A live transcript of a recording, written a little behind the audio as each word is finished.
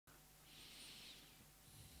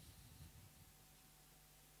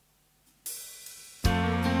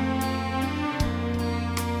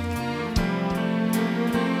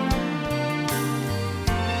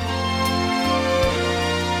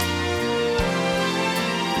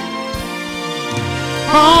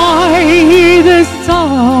I hear the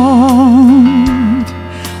sound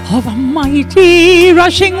of a mighty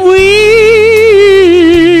rushing wind,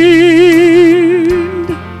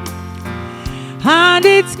 and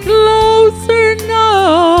it's closer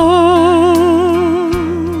now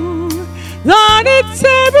than it's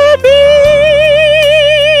ever been.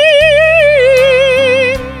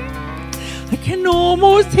 I can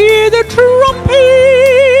almost hear the trumpet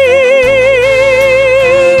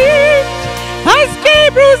as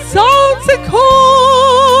Gabriel sounds a call,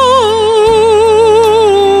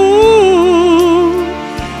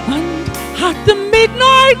 and at the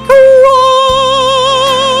midnight cry,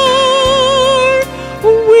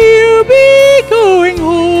 we'll be going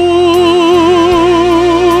home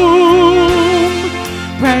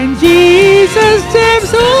when Jesus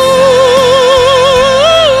steps out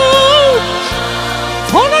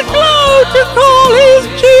on a cloud to call his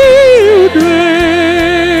children.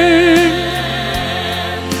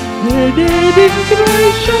 The dead in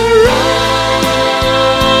Christ shall rise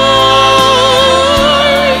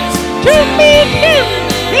to meet him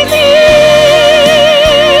in the air,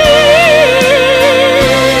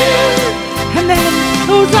 and then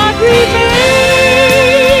those that remain,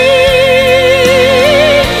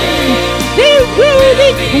 they will be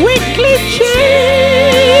quickly changed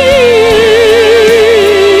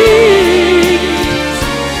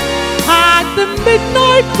at the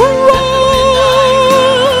midnight cry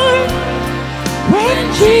when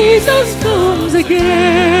Jesus comes again.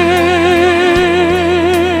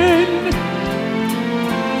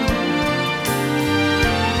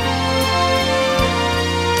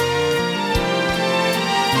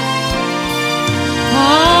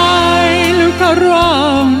 I look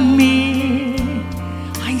around me,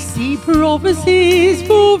 I see prophecies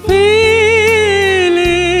fulfilling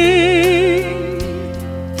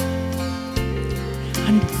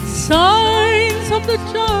and signs of the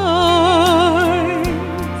times,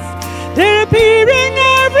 they're appearing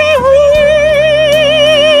everywhere.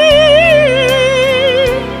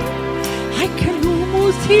 I can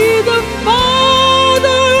almost hear the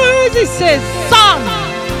fathers. He says, son,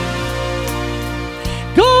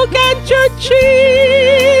 go get your children,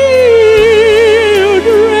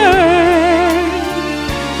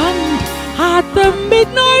 and at the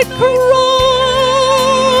midnight cry,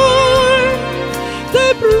 the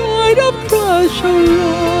bride of Christ shall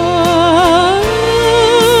rise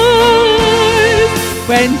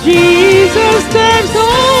when Jesus steps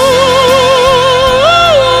out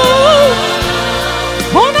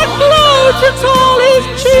on a cloud to call his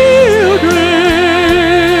children.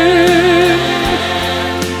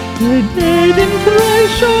 The dead in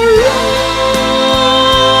Christ shall rise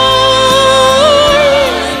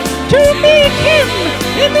to meet him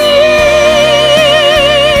in the air,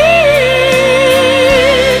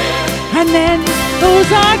 and then those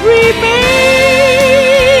that remain,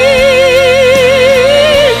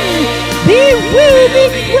 they will be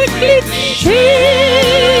quickly changed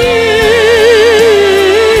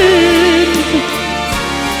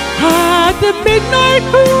at the midnight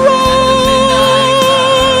cry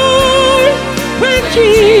when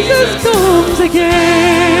Jesus comes again.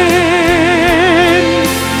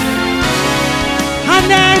 And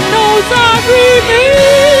then those that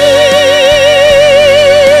remain,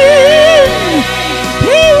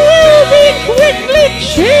 they will be quickly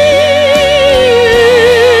changed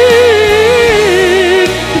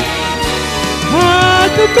at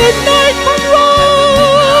the midnight cry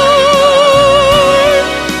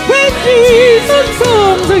when Jesus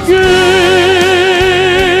comes again.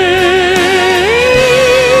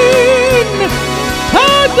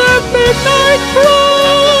 At the midnight cry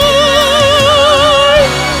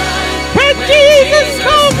when Jesus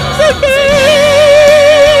comes again.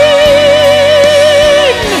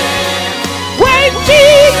 When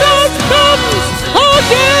Jesus comes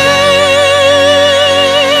again.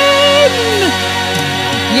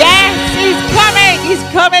 Yes, he's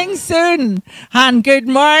coming soon. And good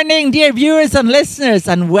morning, dear viewers and listeners,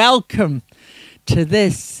 and welcome to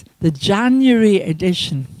this, the January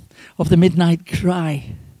edition of the Midnight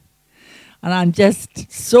Cry. And I'm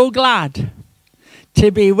just so glad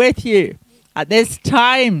to be with you at this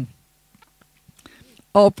time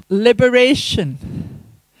of liberation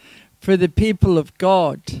for the people of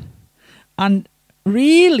God. And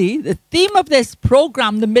really, the theme of this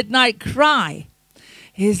program, The Midnight Cry,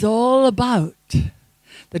 is all about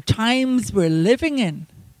the times we're living in,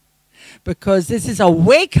 because this is a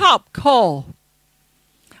wake-up call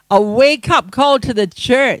to the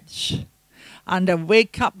church, and a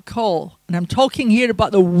wake-up call. And I'm talking here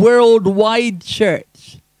about the worldwide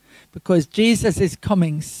church, because Jesus is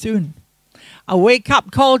coming soon. A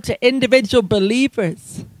wake-up call to individual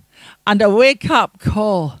believers and a wake-up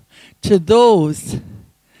call to those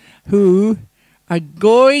who are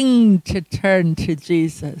going to turn to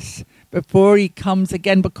Jesus before he comes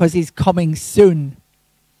again, because he's coming soon.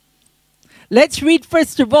 Let's read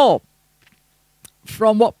first of all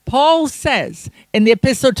from what Paul says in the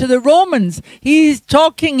epistle to the Romans. He's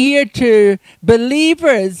talking here to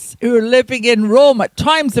believers who are living in Rome at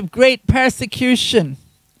times of great persecution.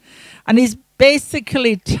 And he's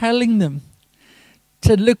basically telling them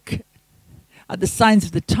to look at the signs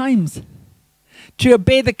of the times, to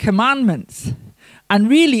obey the commandments, and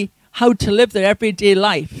really how to live their everyday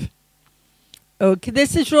life. Okay,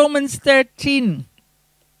 this is Romans 13.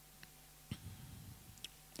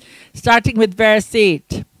 Starting with verse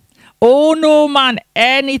 8. Owe no man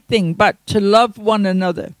anything but to love one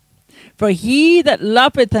another. For he that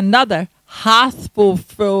loveth another hath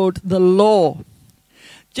fulfilled the law.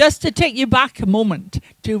 Just to take you back a moment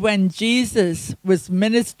to when Jesus was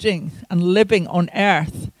ministering and living on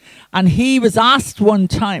earth. And he was asked one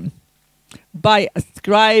time by a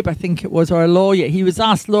scribe, I think it was, or a lawyer. He was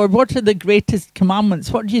asked, Lord, what are the greatest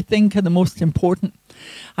commandments? What do you think are the most important?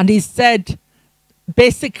 And he said,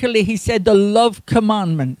 basically, he said the love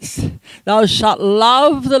commandments. Thou shalt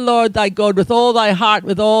love the Lord thy God with all thy heart,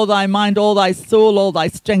 with all thy mind, all thy soul, all thy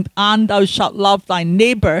strength, and thou shalt love thy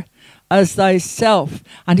neighbor as thyself.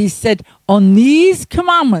 And he said, on these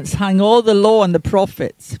commandments hang all the law and the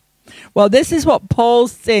prophets. Well, this is what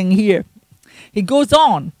Paul's saying here. He goes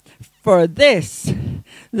on, for this,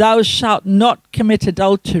 thou shalt not commit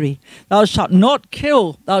adultery, thou shalt not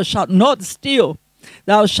kill, thou shalt not steal,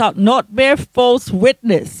 thou shalt not bear false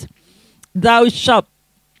witness, thou shalt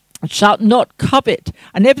not covet.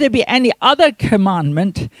 And if there be any other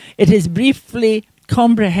commandment, it is briefly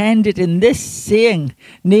comprehended in this saying,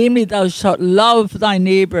 namely, thou shalt love thy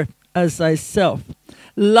neighbor as thyself.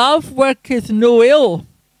 Love worketh no ill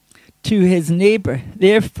to his neighbor.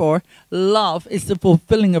 Therefore, love is the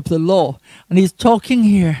fulfilling of the law. And he's talking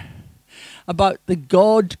here about the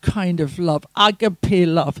God kind of love, agape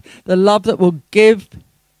love, the love that will give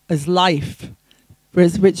as life,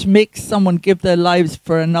 which makes someone give their lives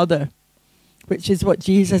for another, which is what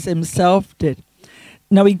Jesus himself did.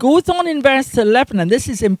 Now he goes on in verse 11, and this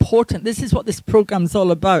is important. This is what this program's all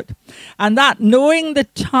about. And that knowing the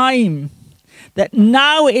time, that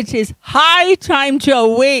now it is high time to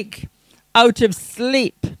awake out of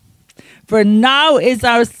sleep. For now is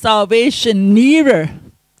our salvation nearer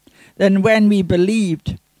than when we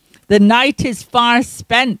believed. The night is far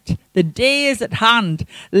spent, the day is at hand.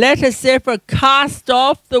 Let us therefore cast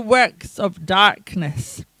off the works of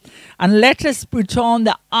darkness, and let us put on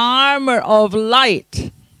the armor of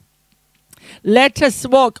light. Let us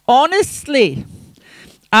walk honestly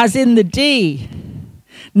as in the day,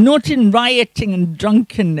 not in rioting and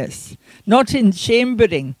drunkenness, not in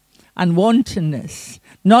chambering and wantonness,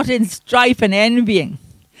 not in strife and envying,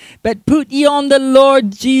 but put ye on the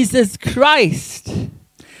Lord Jesus Christ,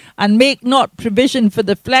 and make not provision for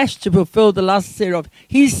the flesh to fulfill the lusts thereof.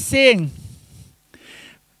 He's saying,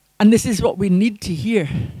 and this is what we need to hear,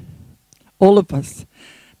 all of us,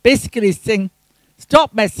 basically saying,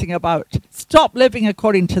 stop messing about, stop living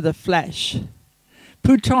according to the flesh.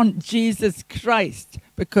 Put on Jesus Christ,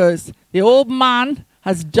 because the old man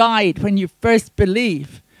has died when you first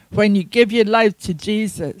believe, when you give your life to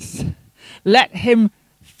Jesus. Let him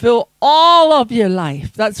fill all of your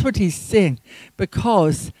life. That's what he's saying,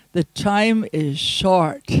 because the time is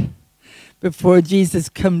short before Jesus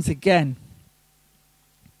comes again.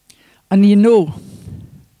 And you know,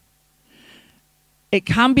 it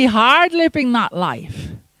can be hard living that life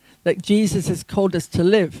that Jesus has called us to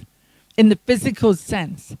live in the physical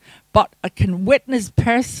sense. But I can witness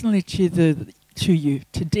personally to you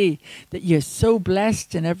today that you're so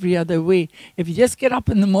blessed in every other way. If you just get up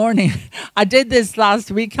in the morning. I did this last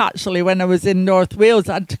week actually when I was in North Wales.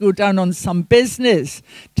 I had to go down on some business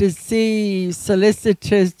to see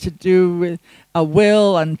solicitors to do with a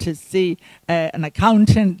will and to see an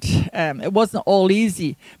accountant. It wasn't all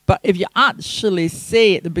easy. But if you actually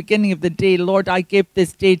say at the beginning of the day, Lord, I give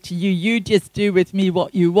this day to you. You just do with me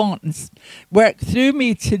what you want and work through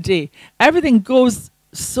me today. Everything goes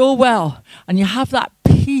so well, and you have that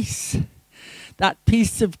peace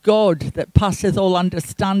of God that passeth all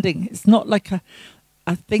understanding. It's not like a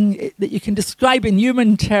thing that you can describe in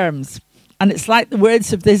human terms, and it's like the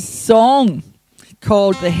words of this song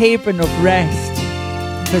called The Haven of Rest,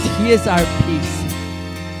 because he is our peace.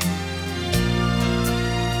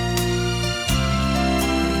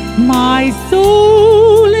 My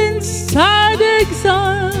soul in sad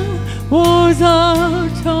exile was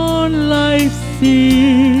out on life's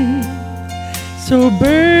sea, so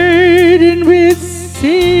burdened with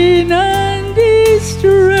sin and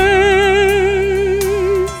distress,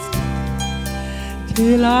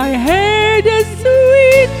 till I heard a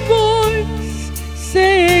sweet voice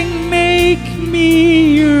saying, make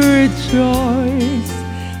me your choice,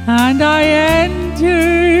 and I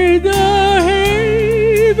entered the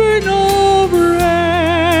haven of rest.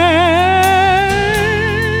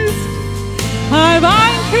 I've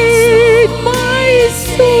anchored my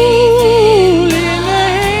soul in the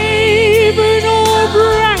haven of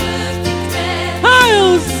rest.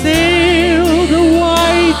 I'll sail the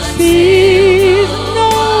wide seas no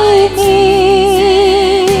more.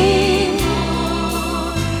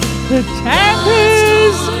 The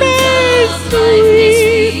tempest may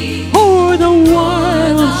sweep o'er the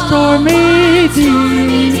wild stormy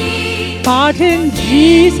deep, but in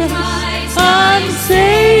Jesus I'm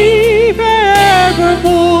safe evermore.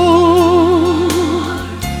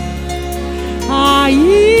 I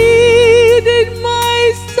yielded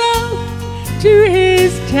myself to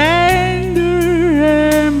his tender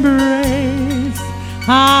embrace,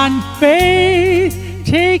 and faith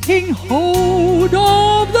taking hold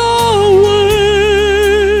of the word,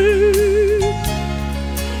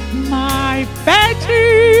 my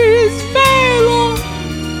fetters fell off,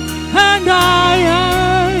 and I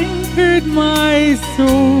anchored my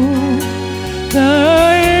soul. The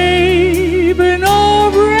haven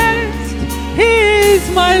of rest is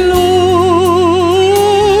my Lord.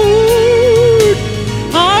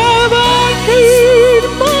 I've anchored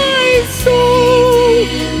my soul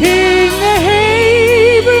in the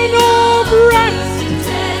haven of rest.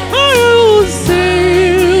 I'll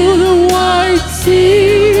sail the wide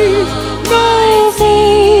seas no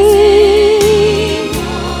more.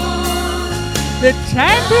 The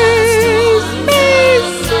tempest may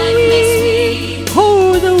sweep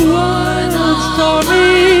o'er the wild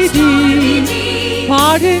stormy deep,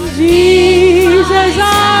 but in Jesus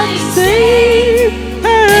I'm safe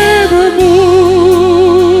evermore.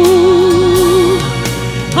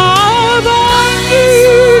 I've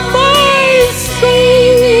anchored my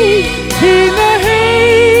soul in the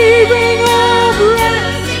haven of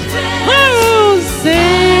rest. I'll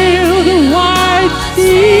sail the wide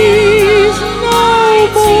seas no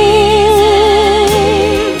more.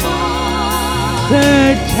 The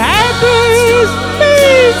tempest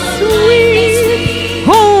may sweep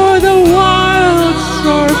o'er the wild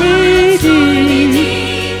stormy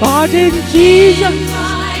deep, but in Jesus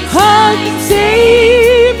I'm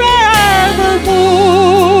safe evermore.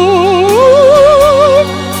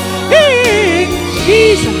 In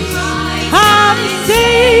Jesus I'm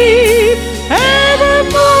safe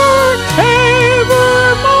evermore, evermore.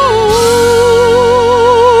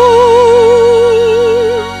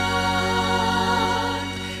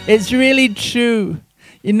 It's really true.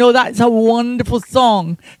 You know, that's a wonderful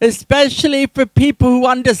song, especially for people who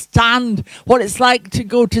understand what it's like to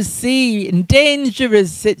go to sea in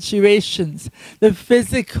dangerous situations, the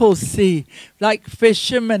physical sea, like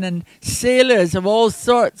fishermen and sailors of all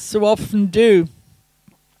sorts so often do.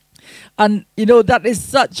 And, you know, that is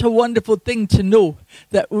such a wonderful thing to know,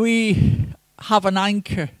 that we have an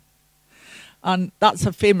anchor. And that's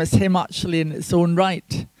a famous hymn, actually, in its own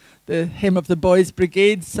right. The hymn of the Boys'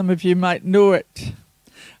 Brigade, some of you might know it.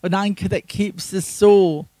 An anchor that keeps the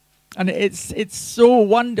soul. And it's so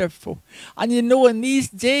wonderful. And you know, in these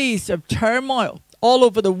days of turmoil all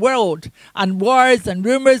over the world, and wars and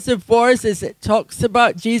rumors of wars, as it talks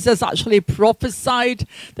about, Jesus actually prophesied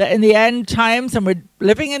that in the end times, and we're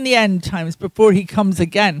living in the end times before he comes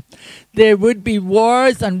again, there would be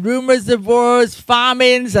wars and rumors of wars,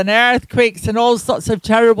 famines and earthquakes and all sorts of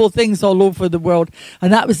terrible things all over the world.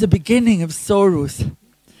 And that was the beginning of sorrows.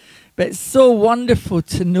 But it's so wonderful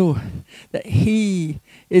to know that he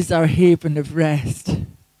is our haven of rest.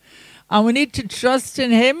 And we need to trust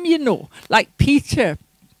in him, you know, like Peter,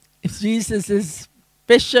 Jesus'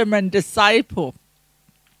 fisherman disciple.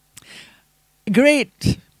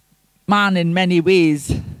 Great man in many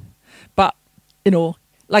ways. But, you know,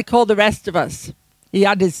 like all the rest of us, he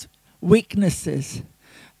had his weaknesses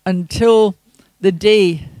until the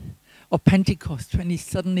day of Pentecost, when he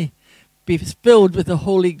suddenly be filled with the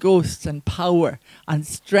Holy Ghost and power and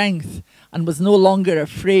strength and was no longer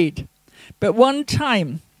afraid. But one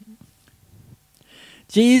time,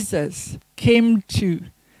 Jesus came to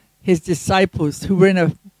his disciples who were in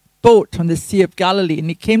a boat on the Sea of Galilee, and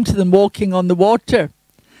he came to them walking on the water,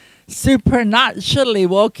 supernaturally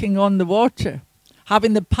walking on the water,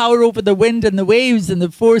 having the power over the wind and the waves and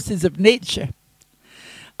the forces of nature.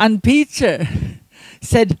 And Peter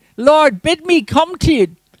said, Lord, bid me come to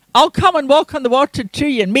you. I'll come and walk on the water to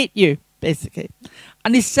you and meet you, basically.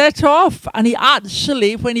 And he set off, and he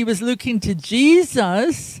actually, when he was looking to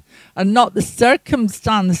Jesus and not the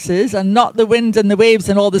circumstances and not the wind and the waves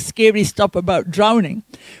and all the scary stuff about drowning,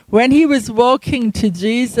 when he was walking to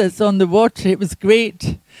Jesus on the water, it was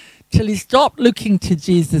great till he stopped looking to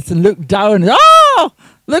Jesus and looked down. Oh,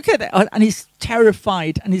 look at it. And he's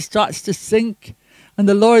terrified, and he starts to sink. And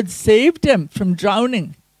the Lord saved him from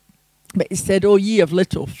drowning. But he said, "Oh, ye of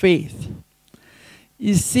little faith."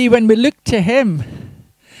 You see, when we look to him,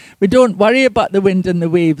 we don't worry about the wind and the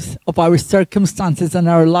waves of our circumstances and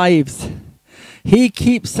our lives. He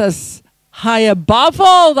keeps us high above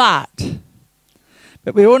all that.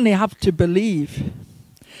 But we only have to believe.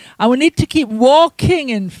 And we need to keep walking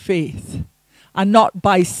in faith and not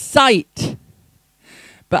by sight,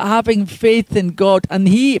 but having faith in God. And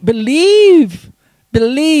believe,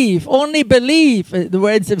 only believe. The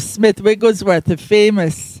words of Smith Wigglesworth, the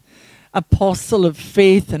famous apostle of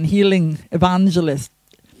faith and healing evangelist.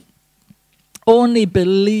 Only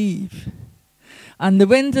believe. And the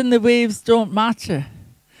wind and the waves don't matter.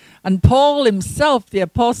 And Paul himself, the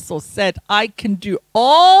apostle, said, "I can do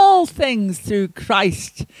all things through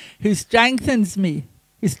Christ who strengthens me,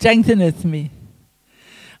 who strengtheneth me."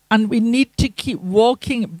 And we need to keep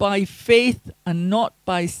walking by faith and not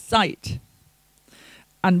by sight.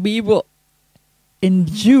 And we will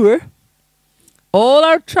endure all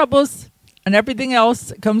our troubles and everything else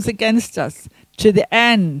that comes against us to the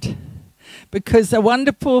end. Because a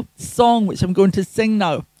wonderful song, which I'm going to sing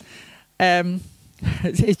now,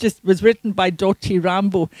 it just was written by Dottie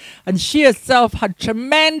Rambo, and she herself had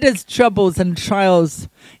tremendous troubles and trials,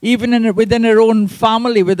 even within her own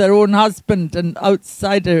family, with her own husband and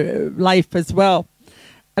outside her life as well.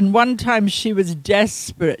 And one time she was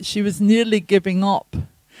desperate. She was nearly giving up.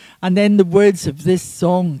 And then the words of this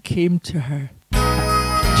song came to her.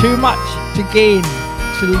 Too much to gain,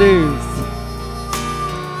 to lose.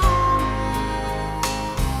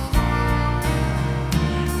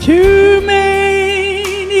 Too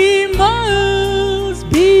many miles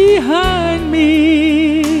behind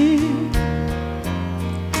me,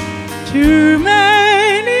 too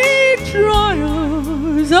many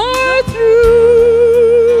trials are through,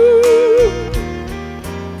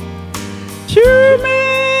 too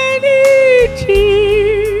many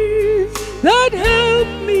tears that help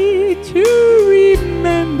me to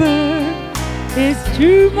remember. It's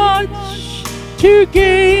too much to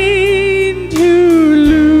gain, to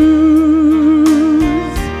lose.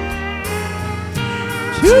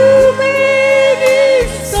 Too many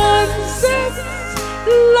sunsets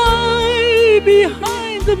lie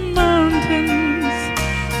behind the mountains.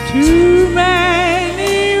 Too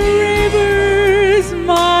many rivers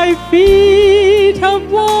my feet have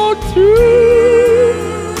walked through.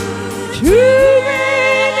 Too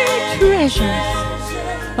many treasures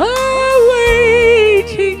are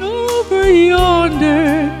waiting over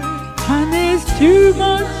yonder. And there's too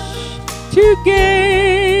much to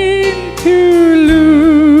gain, to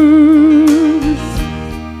lose.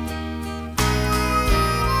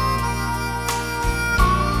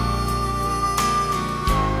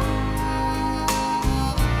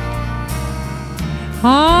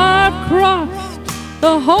 I've crossed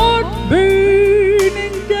the hot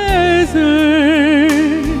burning desert.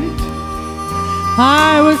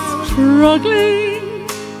 I was struggling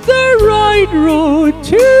the right road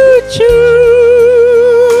to choose,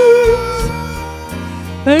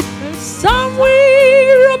 but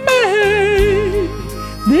somewhere up ahead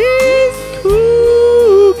there's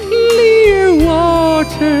cool, clear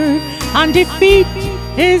water, and defeat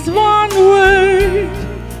is one word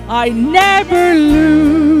I never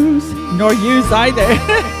lose, nor use either.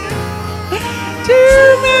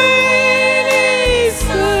 Too many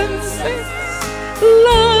sunsets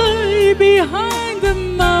lie behind the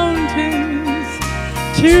mountains.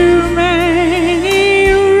 Too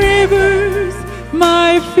many rivers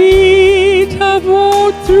my feet have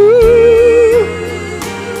walked through.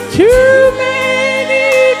 Too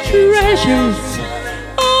many treasures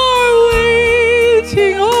are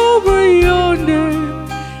waiting over yonder.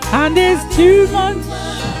 And there's too much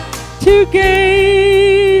to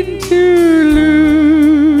gain, to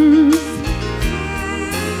lose.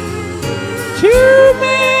 Too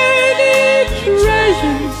many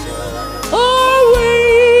treasures are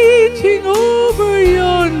waiting over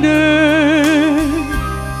yonder.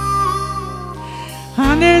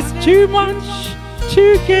 And there's too much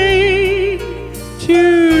to gain, to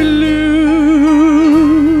lose.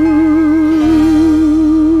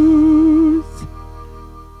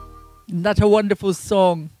 Isn't that a wonderful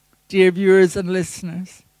song, dear viewers and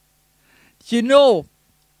listeners? You know,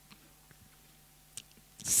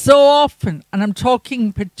 So often, and I'm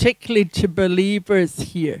talking particularly to believers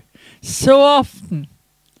here, so often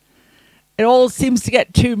it all seems to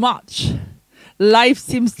get too much. Life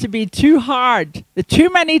seems to be too hard. There are too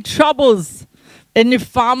many troubles in the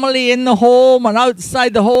family, in the home, and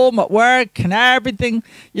outside the home, at work, and everything,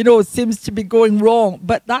 seems to be going wrong.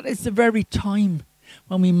 But that is the very time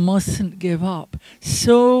when we mustn't give up.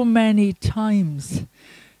 So many times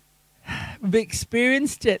we've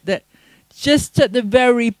experienced it, that just at the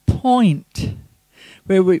very point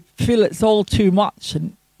where we feel it's all too much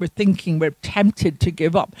and we're thinking, we're tempted to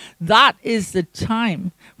give up, that is the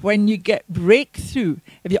time when you get breakthrough.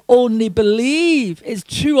 If you only believe it's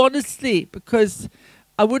true, honestly, because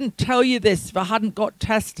I wouldn't tell you this if I hadn't got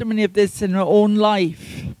testimony of this in my own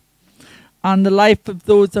life and the life of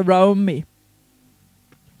those around me.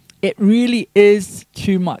 It really is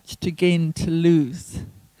too much to gain to lose.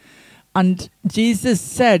 And Jesus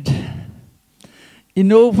said,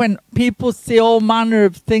 when people say all manner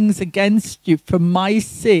of things against you for my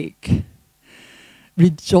sake,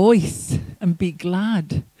 rejoice and be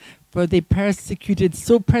glad, for they persecuted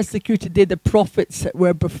they the prophets that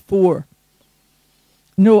were before.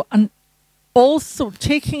 And also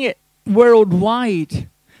taking it worldwide,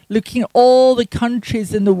 looking at all the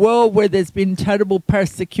countries in the world where there's been terrible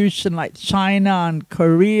persecution, like China and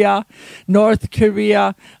Korea, North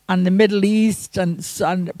Korea, and the Middle East,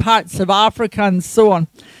 and parts of Africa, and so on.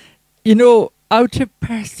 Out of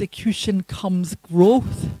persecution comes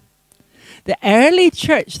growth. The early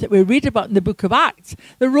church that we read about in the book of Acts,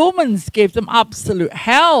 the Romans gave them absolute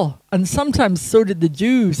hell, and sometimes so did the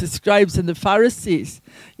Jews, the scribes and the Pharisees.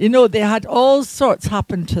 They had all sorts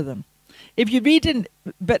happen to them. If you read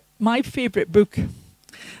but my favorite book,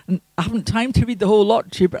 and I haven't time to read the whole lot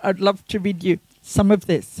to you, but I'd love to read you some of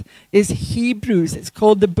this, is Hebrews. It's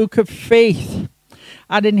called the Book of Faith.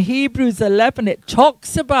 And in Hebrews 11, it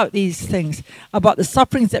talks about these things, about the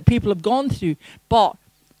sufferings that people have gone through. But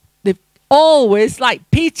they've always, like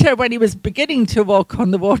Peter when he was beginning to walk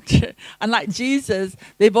on the water, and like Jesus,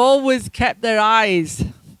 they've always kept their eyes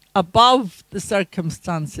above the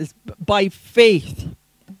circumstances by faith.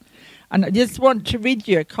 And I just want to read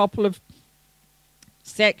you a couple of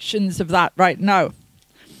sections of that right now.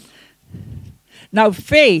 Now,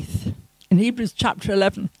 faith, in Hebrews chapter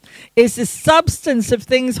 11, is the substance of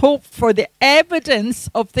things hoped for, the evidence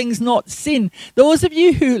of things not seen. Those of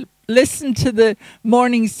you who listened to the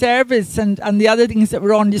morning service and the other things that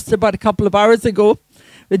were on just about a couple of hours ago,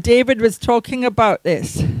 where David was talking about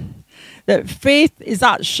this, that faith is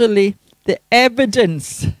actually the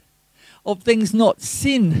evidence of things not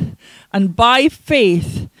seen. And by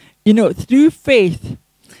faith, through faith,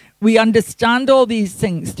 we understand all these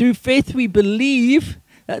things. Through faith, we believe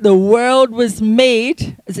that the world was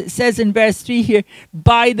made, as it says in verse 3 here,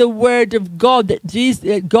 by the word of God,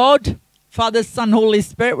 that God, Father, Son, Holy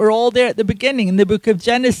Spirit, were all there at the beginning in the book of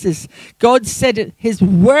Genesis. God said it, his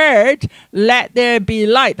word, let there be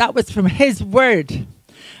light. That was from his word.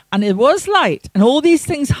 And it was light. And all these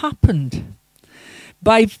things happened.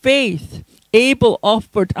 By faith, Abel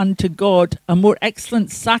offered unto God a more excellent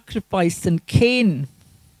sacrifice than Cain,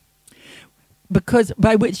 because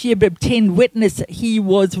by which he had obtained witness that he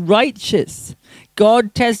was righteous,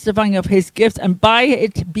 God testifying of his gifts, and by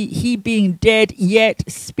it he being dead yet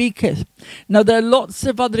speaketh. Now there are lots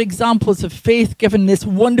of other examples of faith given in this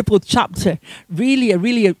wonderful chapter. I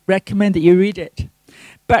really recommend that you read it.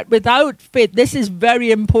 But without faith, this is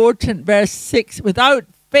very important, verse 6, without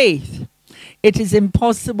faith, it is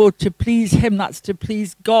impossible to please him, that's to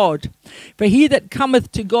please God. For he that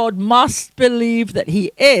cometh to God must believe that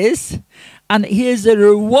he is, and he is a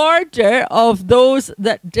rewarder of those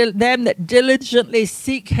them that diligently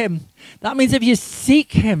seek him. That means if you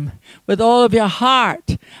seek him with all of your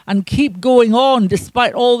heart and keep going on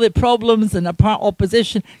despite all the problems and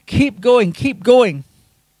opposition, keep going, keep going.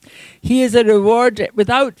 He is a rewarder.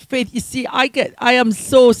 Without faith, you see, I am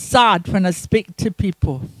so sad when I speak to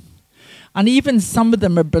people. And even some of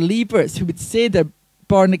them are believers who would say they're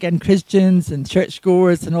born-again Christians and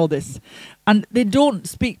churchgoers and all this. And they don't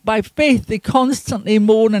speak by faith. They constantly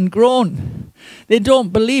moan and groan. They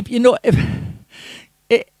don't believe. He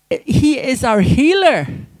is our healer.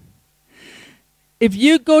 If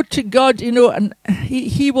you go to God, and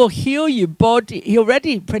he will heal you body. He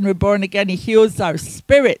already, when we're born again, he heals our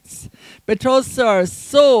spirits, but also our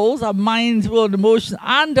souls, our minds, will, and emotions,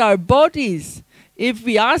 and our bodies. If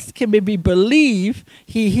we ask him, if we believe,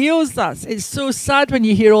 he heals us. It's so sad when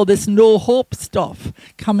you hear all this no hope stuff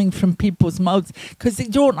coming from people's mouths, because they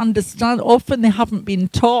don't understand. Often they haven't been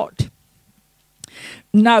taught.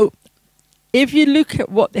 Now, if you look at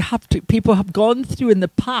what people have gone through in the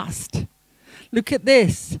past, Look at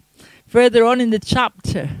this, further on in the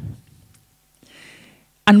chapter.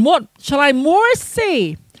 And what shall I more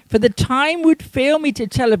say? For the time would fail me to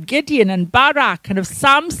tell of Gideon and Barak and of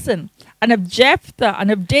Samson and of Jephthah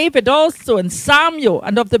and of David also and Samuel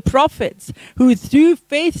and of the prophets who through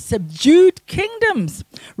faith subdued kingdoms,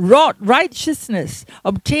 wrought righteousness,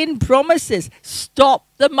 obtained promises,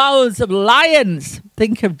 stopped the mouths of lions.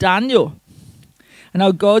 Think of Daniel and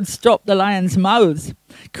how God stopped the lions' mouths.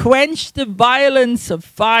 Quenched the violence of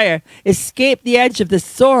fire, escaped the edge of the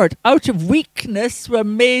sword, out of weakness were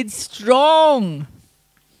made strong.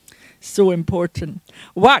 So important.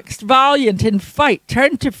 Waxed valiant in fight,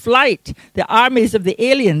 turned to flight the armies of the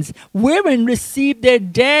aliens. Women received their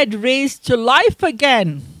dead raised to life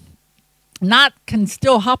again. And that can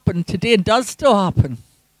still happen today, and does still happen.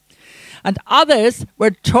 And others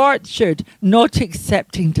were tortured, not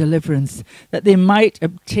accepting deliverance, that they might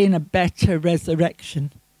obtain a better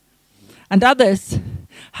resurrection. And others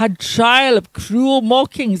had trial of cruel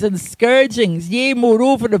mockings and scourgings, yea,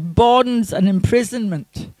 moreover, of bonds and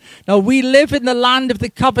imprisonment. Now, we live in the land of the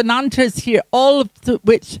Covenanters here, all of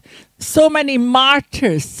which so many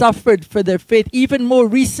martyrs suffered for their faith, even more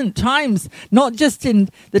recent times, not just in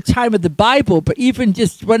the time of the Bible, but even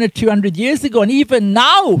just 100 or 200 years ago, and even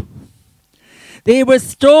now. They were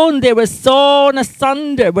stoned, they were sawn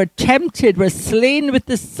asunder, were tempted, were slain with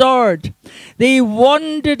the sword. They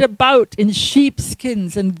wandered about in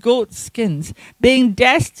sheepskins and goatskins, being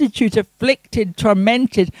destitute, afflicted,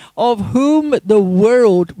 tormented, of whom the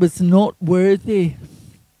world was not worthy.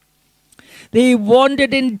 They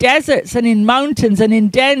wandered in deserts and in mountains and in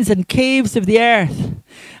dens and caves of the earth.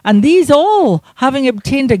 And these all, having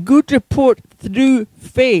obtained a good report through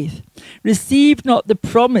faith, received not the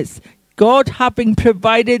promise, God having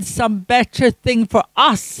provided some better thing for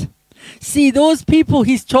us. See, those people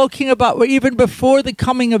he's talking about were even before the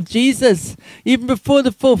coming of Jesus, even before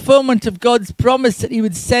the fulfillment of God's promise that he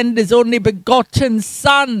would send his only begotten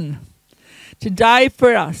Son to die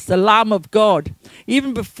for us, the Lamb of God.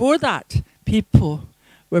 Even before that, people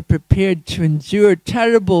were prepared to endure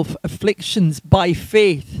terrible afflictions by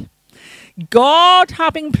faith. God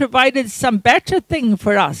having provided some better thing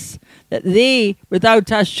for us, that they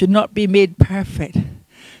without us should not be made perfect.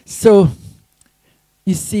 So,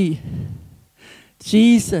 you see,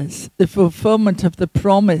 Jesus, the fulfillment of the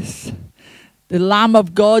promise, the Lamb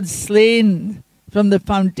of God slain from the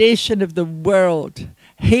foundation of the world,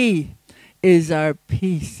 he is our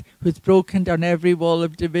peace, who's broken down every wall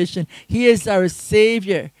of division. He is our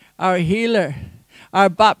Savior, our healer, our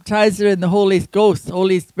baptizer in the Holy Ghost,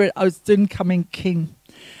 Holy Spirit, our soon coming King.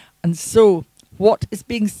 And so, what is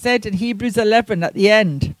being said in Hebrews 11 at the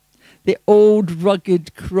end? The old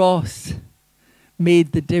rugged cross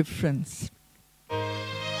made the difference.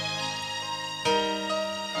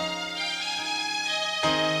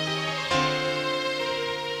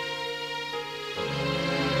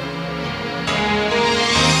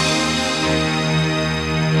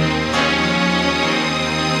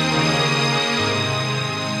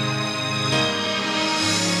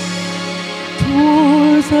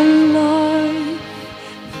 Was a life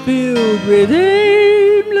filled with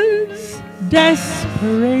aimless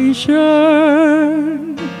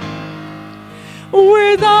desperation.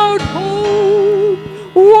 Without hope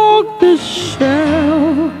walked the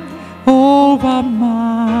shell of a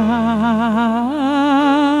man.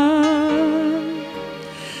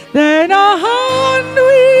 Then a hand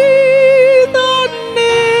with a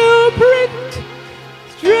nail print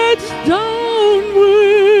stretched downward.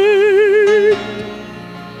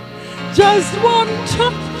 Just one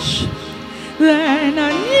touch, then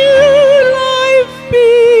a new life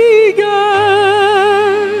began.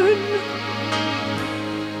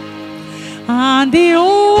 And the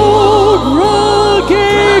old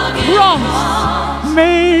rugged cross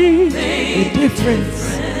made a difference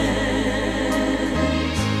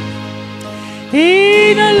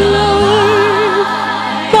in a life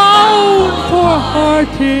bound for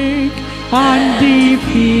heartache and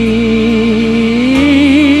defeat.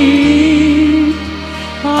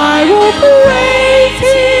 I will praise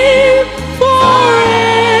him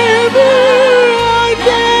forever and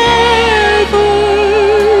ever,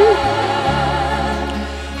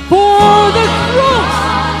 for the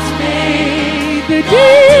cross made the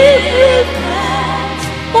difference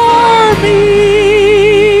for me.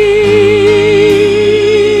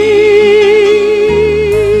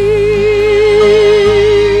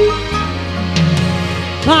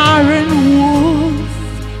 Barren woods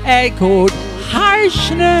echoed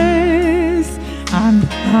harshness and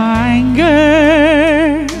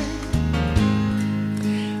anger.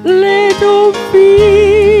 Little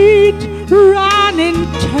feet ran in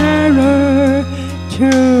terror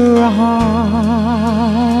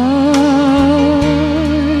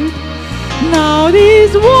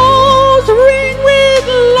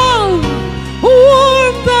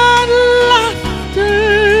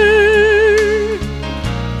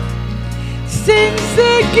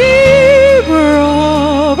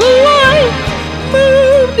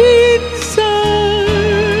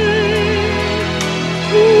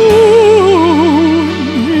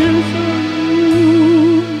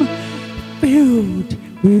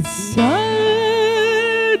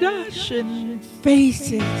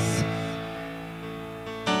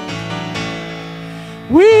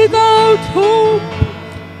hope,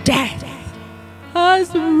 death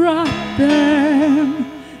has wrapped them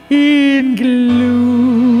in gloom.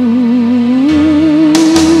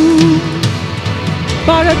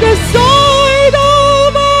 But at the side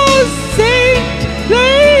of a saint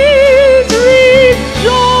there's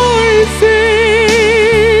rejoicing,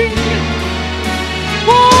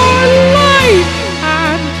 for life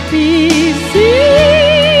and peace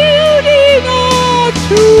sealed in a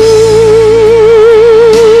tomb.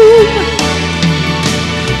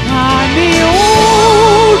 And the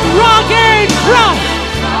old rugged cross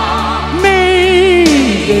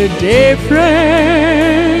made a difference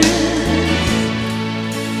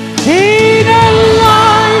in a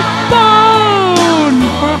life bound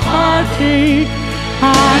for heartache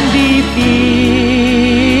and defeat.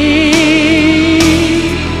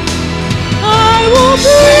 I will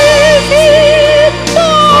praise Him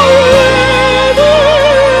forever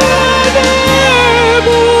and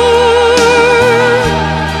ever,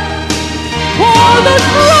 for the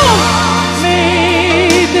cross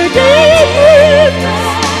made the difference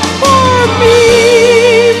for me,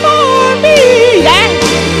 yes.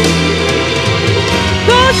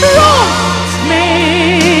 The cross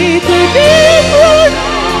made the difference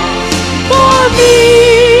for me,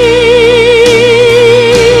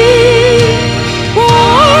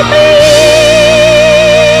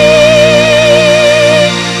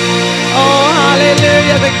 Oh,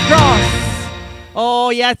 hallelujah, the cross. Oh,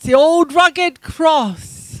 yes, the old rugged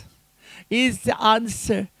cross is the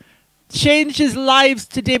answer. Changes lives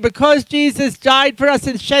today because Jesus died for us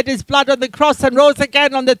and shed His blood on the cross and rose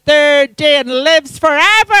again on the third day and lives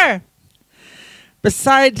forever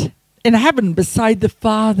in heaven beside the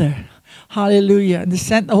Father. Hallelujah. And He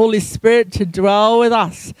sent the Holy Spirit to dwell with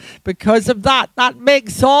us. Because of that, that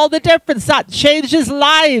makes all the difference. That changes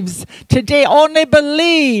lives. Today, only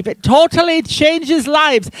believe. It totally changes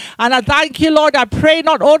lives. And I thank You, Lord. I pray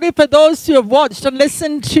not only for those who have watched and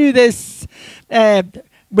listened to this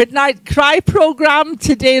Midnight Cry program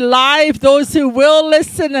today live, those who will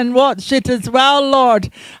listen and watch it as well, Lord,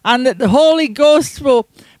 and that the Holy Ghost will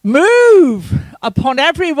move upon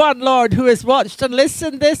everyone, Lord, who has watched and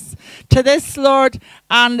listened to this, Lord,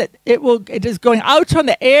 and it is going out on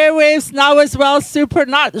the airwaves now as well,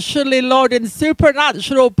 supernaturally, Lord, in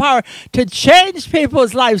supernatural power to change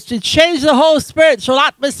people's lives, to change the whole spiritual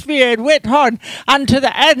atmosphere in Whithorn and to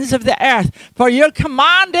the ends of the earth. For Your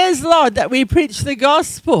command is, Lord, that we preach the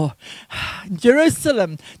gospel,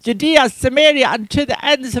 Jerusalem, Judea, Samaria, and to the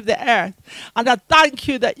ends of the earth. And I thank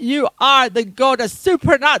You that You are the God, a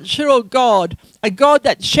supernatural God, a God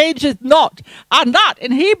that changes not. And that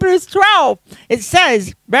in Hebrews 12, it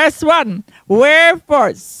says, verse 1,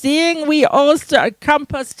 wherefore, seeing we also are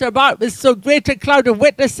compassed about with so great a cloud of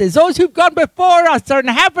witnesses, those who've gone before us are in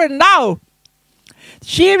heaven now,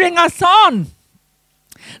 cheering us on.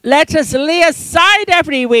 Let us lay aside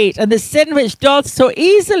every weight and the sin which doth so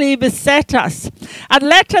easily beset us, and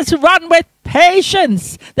let us run with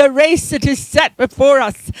patience the race that is set before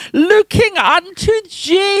us, looking unto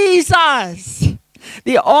Jesus,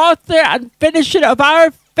 the author and finisher of our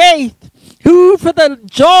faith, who for the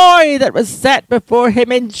joy that was set before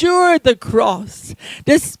Him endured the cross,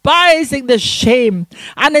 despising the shame,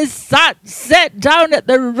 and is set down at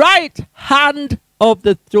the right hand of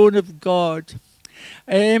the throne of God.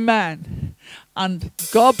 Amen. And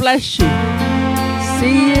God bless you.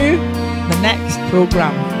 See you in the next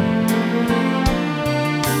program.